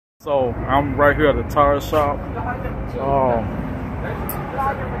So I'm right here at the tire shop.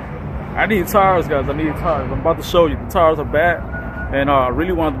 I need tires, guys. I need tires. I'm about to show you. The tires are bad, and I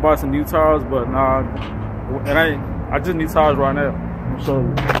really wanted to buy some new tires, but nah, and I just need tires right now. I'll show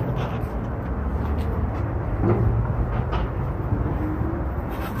you.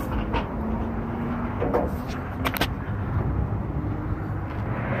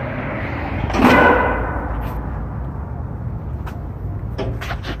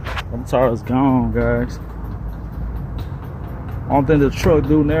 Them tires gone, guys. Only thing the truck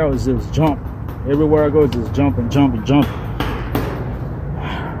do now is just jump. Everywhere I go, it's just jumping.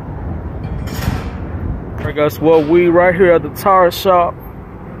 Alright, guys, well, we right here at the tire shop.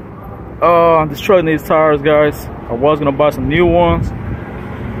 This truck needs tires, guys. I was gonna buy some new ones,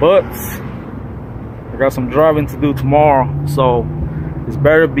 but I got some driving to do tomorrow, so it's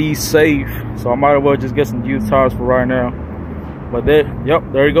better be safe. So I might as well just get some used tires for right now. But there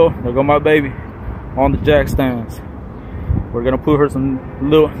you go. There go my baby on the jack stands. We're gonna put her some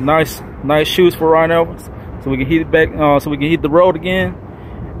little nice shoes for right now, so we can heat it back, so we can hit the road again.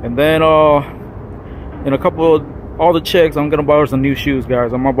 And then in a couple of all the checks, I'm gonna buy her some new shoes,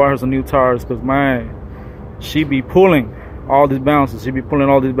 guys. I'm gonna buy her some new tires, because man, she be pulling all these bounces.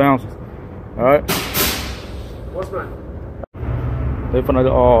 All right. What's that? They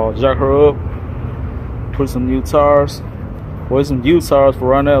finna jack her up, put some new tires. Well, some used tires for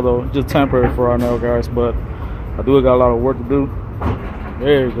right now, though. Just temporary for right now, guys. But I do got a lot of work to do.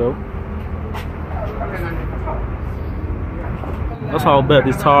 There you go. That's how bad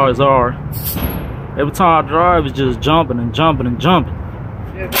these tires are. Every time I drive, it's just jumping. Yeah.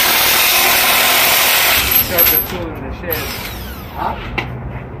 Sharpest tool in the shed. Huh?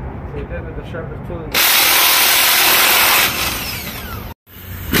 So that is the sharpest tool in the shed.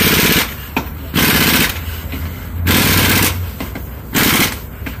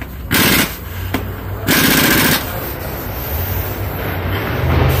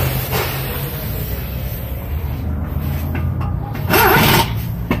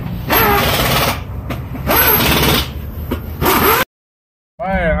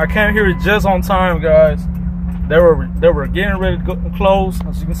 Man, I came here just on time, guys. They were getting ready to close.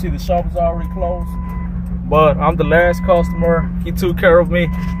 As you can see, the shop is already closed. But I'm the last customer. He took care of me.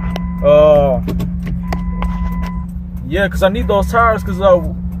 Yeah, because I need those tires, because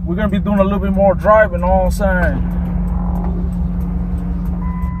we're gonna be doing a little bit more driving. All I'm saying.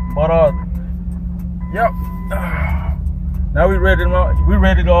 But yep. Now we ready to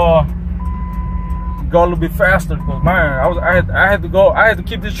go a little bit faster, because man, I had to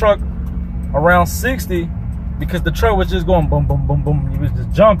keep this truck around 60, because the truck was just going boom boom boom boom. It was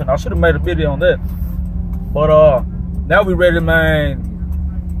just jumping. I should have made a video on that. But now we ready,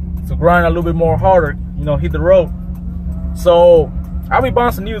 man, to grind a little bit more harder, you know, hit the road. So I'll be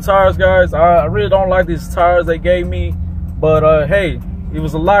buying some new tires, guys. I really don't like these tires they gave me, but hey, it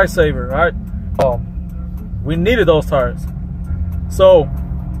was a lifesaver, right? We needed those tires. So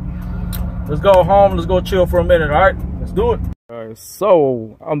let's go home. Let's go chill for a minute. All right, let's do it. All right,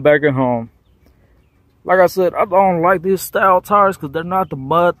 so I'm back at home. Like I said, I don't like these style tires because they're not the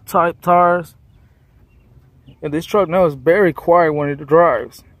mud type tires. And this truck now is very quiet when it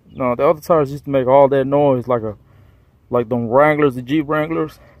drives. No, the other tires used to make all that noise like them Wranglers, the Jeep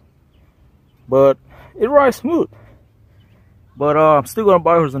Wranglers. But it rides smooth. But I'm still gonna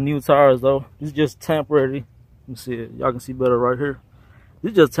buy her some new tires though. This is just temporary. Let me see it. Y'all can see better right here.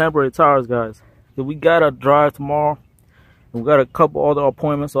 These are just temporary tires, guys. So we gotta drive tomorrow. And we got a couple other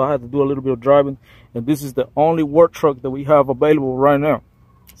appointments, so I have to do a little bit of driving. And this is the only work truck that we have available right now.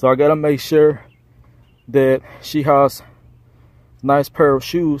 So I gotta make sure that she has a nice pair of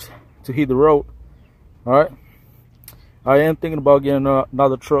shoes to hit the road. Alright. I am thinking about getting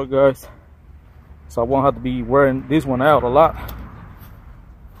another truck, guys. So I won't have to be wearing this one out a lot.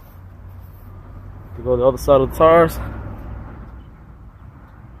 To go to the other side of the tires.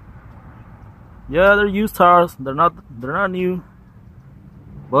 Yeah, they're used tires. They're not new,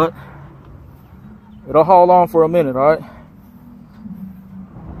 but it'll hold on for a minute, all right?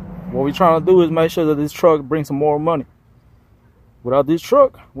 What we're trying to do is make sure that this truck brings some more money. Without this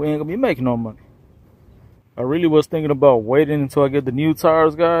truck, we ain't gonna be making no money. I really was thinking about waiting until I get the new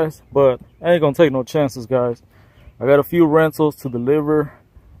tires, guys, but I ain't gonna take no chances, guys. I got a few rentals to deliver,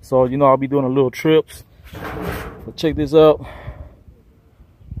 so you know I'll be doing a little trips. But check this out.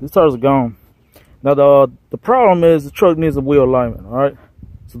 These tires are gone. Now the problem is the truck needs a wheel alignment, all right?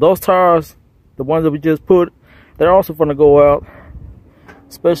 So those tires, the ones that we just put, they're also gonna go out,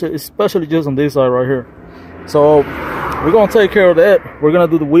 especially just on this side right here. So we're gonna take care of that. We're gonna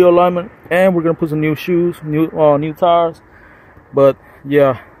do the wheel alignment, and we're gonna put some new shoes, new tires. But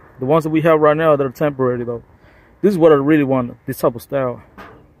yeah, The ones that we have right now that are temporary though. This is what I really want, this type of style.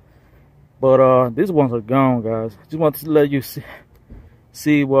 But these ones are gone, guys. Just want to let you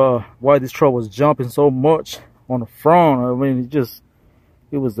see why this truck was jumping so much on the front. I mean,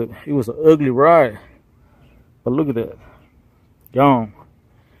 it was an ugly ride. But look at that, gone.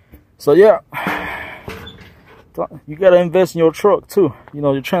 So yeah, you gotta invest in your truck too. You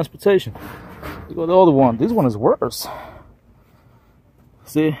know, your transportation. Look at the other one. This one is worse.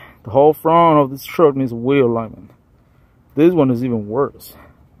 See, the whole front of this truck needs a wheel alignment. This one is even worse.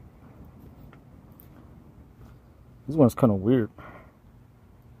 This one's kind of weird.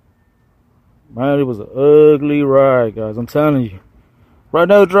 Man, it was an ugly ride, guys. I'm telling you. Right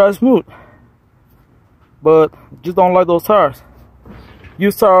now it drives smooth, but just don't like those tires.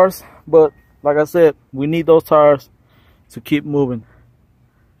 Used tires, but like I said, we need those tires to keep moving.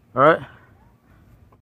 All right.